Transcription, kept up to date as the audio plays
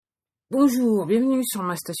Bonjour, bienvenue sur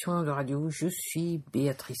ma station de radio, je suis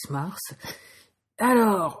Béatrice Mars.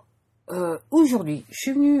 Alors, aujourd'hui, je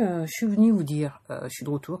suis venu vous dire, je suis de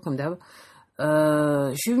retour comme d'hab,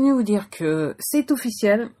 je suis venu vous dire que c'est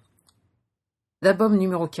officiel, l'album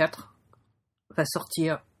numéro 4 va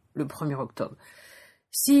sortir le 1er octobre.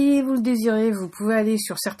 Si vous le désirez, vous pouvez aller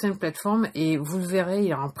sur certaines plateformes et vous le verrez, il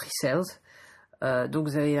y a un pre-sales. Donc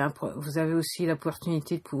vous avez aussi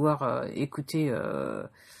l'opportunité de pouvoir écouter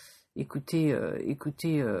des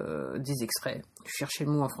extraits. Je cherchais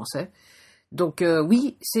le mot en français. Donc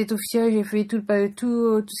oui, c'est officiel, j'ai fait tout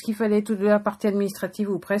ce qu'il fallait, toute la partie administrative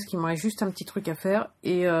ou presque, il me reste juste un petit truc à faire.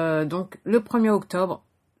 Et donc le 1er octobre,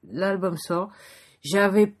 l'album sort.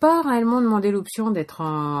 J'avais pas réellement demandé l'option d'être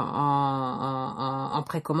en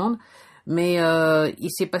précommande, mais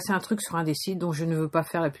il s'est passé un truc sur un des sites dont je ne veux pas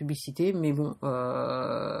faire la publicité, mais bon,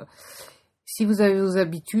 si vous avez vos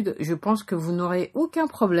habitudes, je pense que vous n'aurez aucun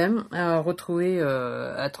problème à trouver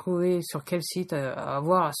sur quel site, à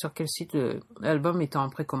voir sur quel site l'album est en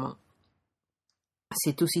précommande.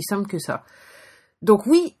 C'est aussi simple que ça. Donc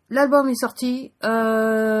oui, l'album est sorti.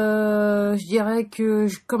 Je dirais que,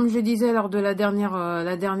 comme je le disais lors de le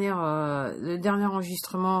dernier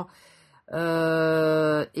enregistrement,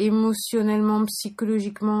 émotionnellement,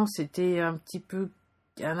 psychologiquement, c'était un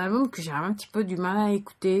album que j'avais un petit peu du mal à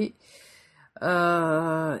écouter.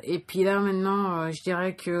 Et puis là maintenant, je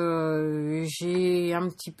dirais que j'ai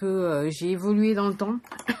évolué dans le temps.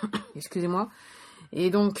 Excusez-moi. Et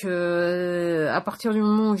donc, à partir du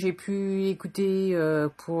moment où j'ai pu écouter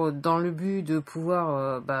dans le but de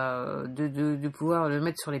pouvoir, de pouvoir le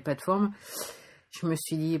mettre sur les plateformes, je me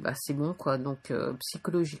suis dit, c'est bon quoi. Donc,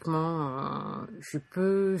 psychologiquement, je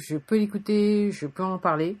peux l'écouter, je peux en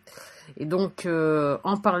parler. Et donc,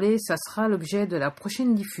 en parler, ça sera l'objet de la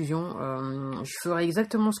prochaine diffusion. Je ferai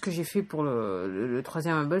exactement ce que j'ai fait pour le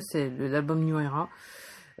troisième album, c'est l'album New Era.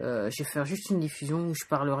 Je vais faire juste une diffusion où je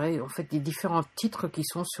parlerai en fait des différents titres qui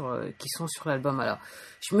sont sur l'album. Alors,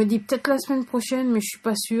 je me dis peut-être la semaine prochaine, mais je suis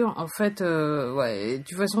pas sûre. En fait, ouais, de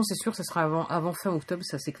toute façon, c'est sûr, ça sera avant fin octobre,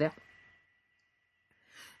 ça c'est clair.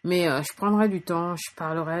 Mais je prendrai du temps, je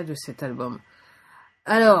parlerai de cet album.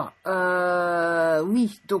 Alors,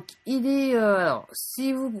 oui, donc il est... alors,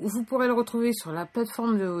 si vous pourrez le retrouver sur la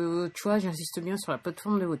plateforme de votre choix, j'insiste bien sur la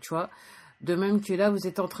plateforme de votre choix, de même que là, vous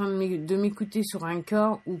êtes en train de m'écouter sur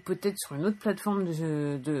Anchor ou peut-être sur une autre plateforme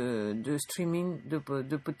de streaming,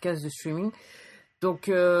 de podcast de streaming. Donc,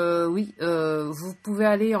 oui, vous pouvez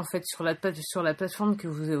aller en fait sur la plateforme que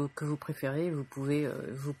vous préférez, vous pouvez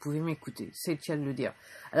m'écouter, c'est le cas de le dire.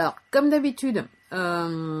 Alors, comme d'habitude,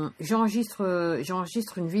 j'enregistre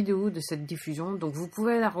une vidéo de cette diffusion, donc vous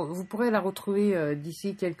pourrez la retrouver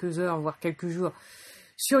d'ici quelques heures, voire quelques jours,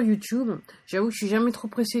 sur YouTube. J'avoue que je suis jamais trop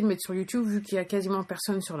pressé de mettre sur YouTube vu qu'il y a quasiment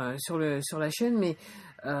personne sur la chaîne, mais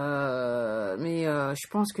je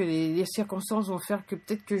pense que les circonstances vont faire que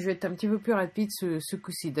peut-être que je vais être un petit peu plus rapide ce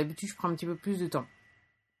coup-ci. D'habitude, je prends un petit peu plus de temps.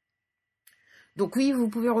 Donc oui, vous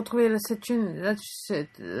pouvez retrouver la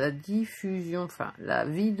diffusion, enfin la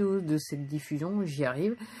vidéo de cette diffusion, j'y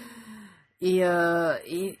arrive. Et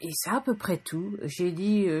c'est à peu près tout.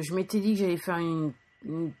 Je m'étais dit que j'allais faire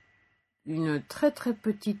une très très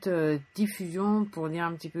petite diffusion pour dire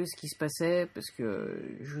un petit peu ce qui se passait, parce que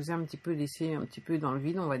je vous ai un petit peu laissé un petit peu dans le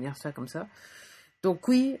vide, on va dire ça comme ça. Donc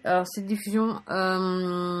oui, alors cette diffusion,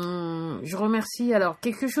 je remercie. Alors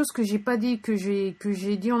quelque chose que j'ai pas dit, que j'ai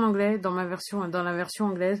dit en anglais dans la version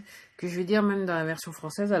anglaise, que je vais dire même dans la version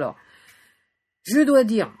française. Alors, je dois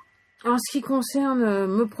dire, en ce qui concerne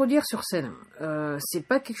me produire sur scène, c'est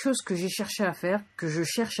pas quelque chose que j'ai cherché à faire, que je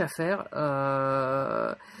cherche à faire.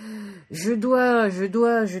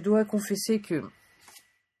 Je dois confesser que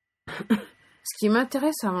ce qui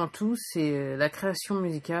m'intéresse avant tout, c'est la création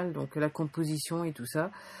musicale, donc la composition et tout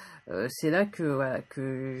ça. C'est là que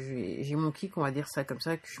j'ai mon kick, on va dire ça comme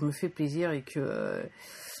ça, que je me fais plaisir et que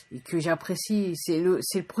j'apprécie. C'est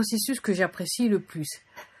le processus que j'apprécie le plus.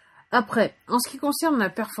 Après, en ce qui concerne la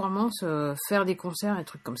performance, faire des concerts et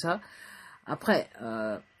trucs comme ça, après,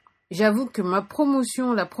 j'avoue que la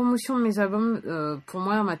promotion de mes albums, pour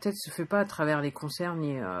moi, dans ma tête, se fait pas à travers les concerts,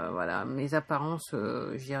 ni mes apparences,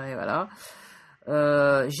 je dirais, voilà.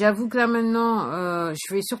 J'avoue que là maintenant, je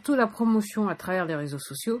fais surtout la promotion à travers les réseaux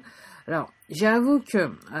sociaux. Alors, j'avoue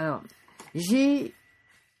que, j'ai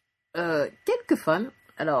quelques fans.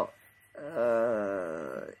 Alors,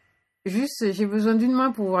 juste, j'ai besoin d'une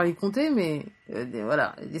main pour pouvoir les compter, mais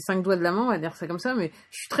des 5 doigts de la main, on va dire ça comme ça. Mais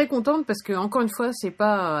je suis très contente parce que, encore une fois, c'est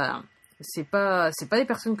pas des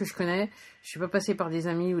personnes que je connais. Je suis pas passée par des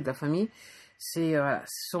amis ou de la famille. Voilà,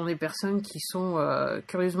 ce sont des personnes qui sont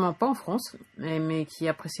curieusement pas en France, mais qui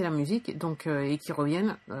apprécient la musique, donc et qui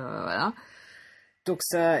reviennent, voilà. Donc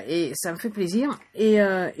ça me fait plaisir et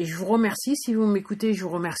je vous remercie si vous m'écoutez, je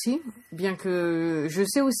vous remercie. Bien que je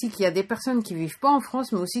sais aussi qu'il y a des personnes qui vivent pas en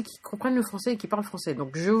France, mais aussi qui comprennent le français et qui parlent français.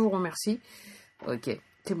 Donc je vous remercie. Ok,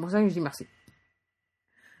 c'est pour ça que je dis merci.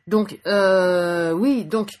 Donc oui,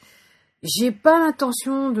 donc j'ai pas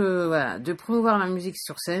l'intention de promouvoir la musique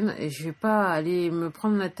sur scène et je vais pas aller me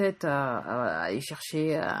prendre la tête à aller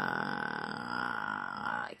chercher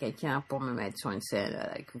quelqu'un pour me mettre sur une scène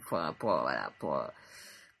pour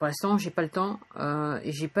l'instant j'ai pas le temps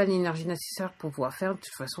et j'ai pas l'énergie nécessaire pour pouvoir faire. De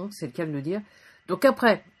toute façon, c'est le cas de le dire. Donc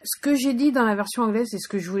après, ce que j'ai dit dans la version anglaise et ce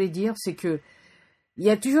que je voulais dire, c'est que il y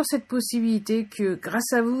a toujours cette possibilité que,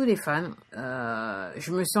 grâce à vous, les fans,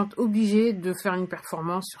 je me sente obligée de faire une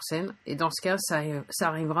performance sur scène. Et dans ce cas, ça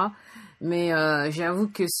arrivera. Mais j'avoue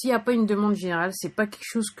que s'il n'y a pas une demande générale, c'est pas quelque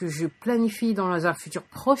chose que je planifie dans un futur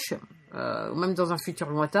proche, ou même dans un futur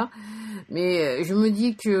lointain. Mais je me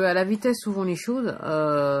dis que à la vitesse où vont les choses,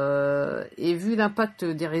 et vu l'impact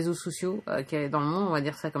des réseaux sociaux qu'il y a dans le monde, on va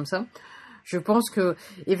dire ça comme ça, je pense que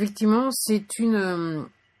effectivement c'est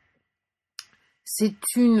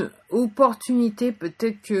une opportunité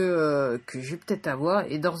peut-être que je vais peut-être avoir,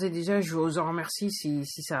 et d'ores et déjà je vous en remercie si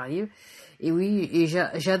ça arrive. Et oui, et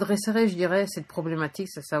j'adresserai, je dirais, cette problématique,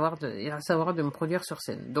 à savoir de me produire sur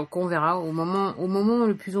scène. Donc on verra au moment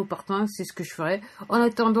le plus opportun, c'est ce que je ferai. En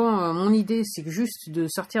attendant, mon idée c'est juste de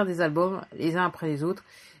sortir des albums les uns après les autres,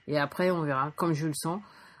 et après on verra comme je le sens.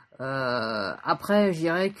 Après, je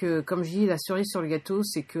dirais que, comme je dis, la cerise sur le gâteau,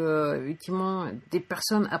 c'est que, effectivement, des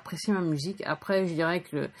personnes apprécient ma musique. Après, je dirais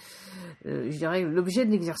que l'objet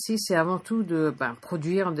de l'exercice, c'est avant tout de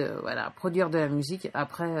produire de la musique.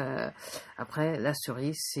 Après, la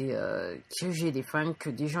cerise, c'est que j'ai des fans,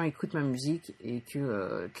 que des gens écoutent ma musique et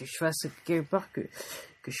que je fasse quelque part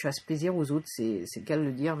que je fasse plaisir aux autres, c'est le cas de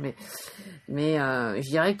le dire, mais je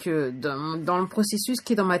dirais que dans le processus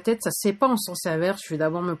qui est dans ma tête, ça c'est pas en sens inverse, je vais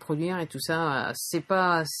d'abord me produire et tout ça, c'est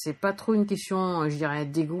pas trop une question, je dirais,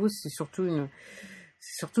 d'ego, c'est surtout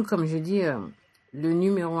comme je dis, le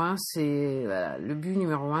numéro un, c'est le but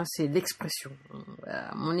numéro un, c'est l'expression,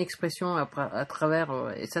 mon expression à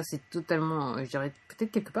travers, et ça c'est totalement, je dirais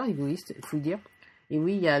peut-être quelque part égoïste, il faut le dire. Et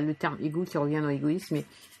oui, il y a le terme égo qui revient dans l'égoïsme,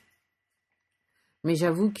 mais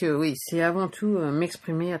j'avoue que oui, c'est avant tout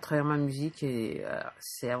m'exprimer à travers ma musique et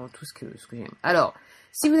c'est avant tout ce que j'aime. Alors,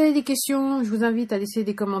 si vous avez des questions, je vous invite à laisser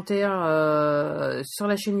des commentaires sur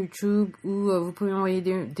la chaîne YouTube ou vous pouvez envoyer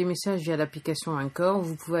des messages via l'application Anchor.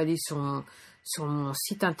 Vous pouvez aller sur mon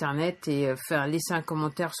site internet et laisser un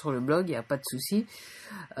commentaire sur le blog, il n'y a pas de souci.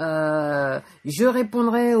 Je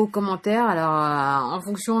répondrai aux commentaires. Alors, en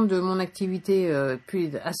fonction de mon activité,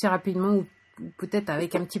 assez rapidement ou peut-être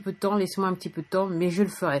avec un petit peu de temps, laissez-moi un petit peu de temps, mais je le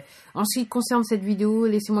ferai. En ce qui concerne cette vidéo,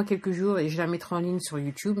 laissez-moi quelques jours et je la mettrai en ligne sur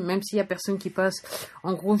YouTube, même s'il y a personne qui passe.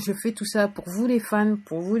 En gros, je fais tout ça pour vous les fans,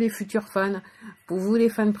 pour vous les futurs fans, pour vous les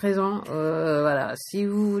fans présents. Voilà, si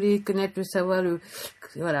vous voulez connaître le savoir,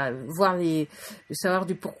 voir le savoir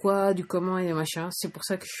du pourquoi, du comment et des machins, c'est pour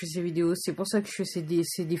ça que je fais ces vidéos, c'est pour ça que je fais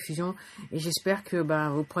ces diffusions, et j'espère que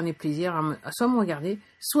vous prenez plaisir à soit me regarder,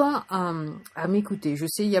 soit à m'écouter. Je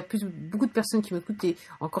sais, il y a beaucoup de personnes qui m'écoutent et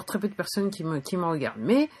encore très peu de personnes qui me regardent,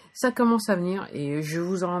 mais ça commence à venir et je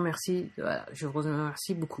vous en remercie. Voilà, je vous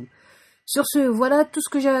remercie beaucoup. Sur ce, voilà tout ce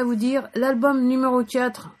que j'avais à vous dire. L'album numéro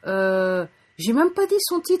 4, j'ai même pas dit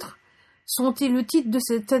son titre. Le titre de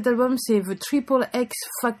cet album, c'est The Triple X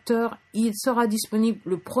Factor. Il sera disponible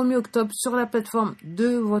le 1er octobre sur la plateforme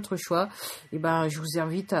de votre choix. Et je vous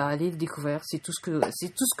invite à aller le découvrir. C'est tout ce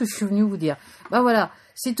que je suis venu vous dire. Voilà,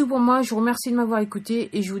 c'est tout pour moi. Je vous remercie de m'avoir écouté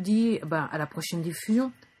et je vous dis à la prochaine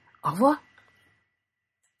diffusion. Au revoir.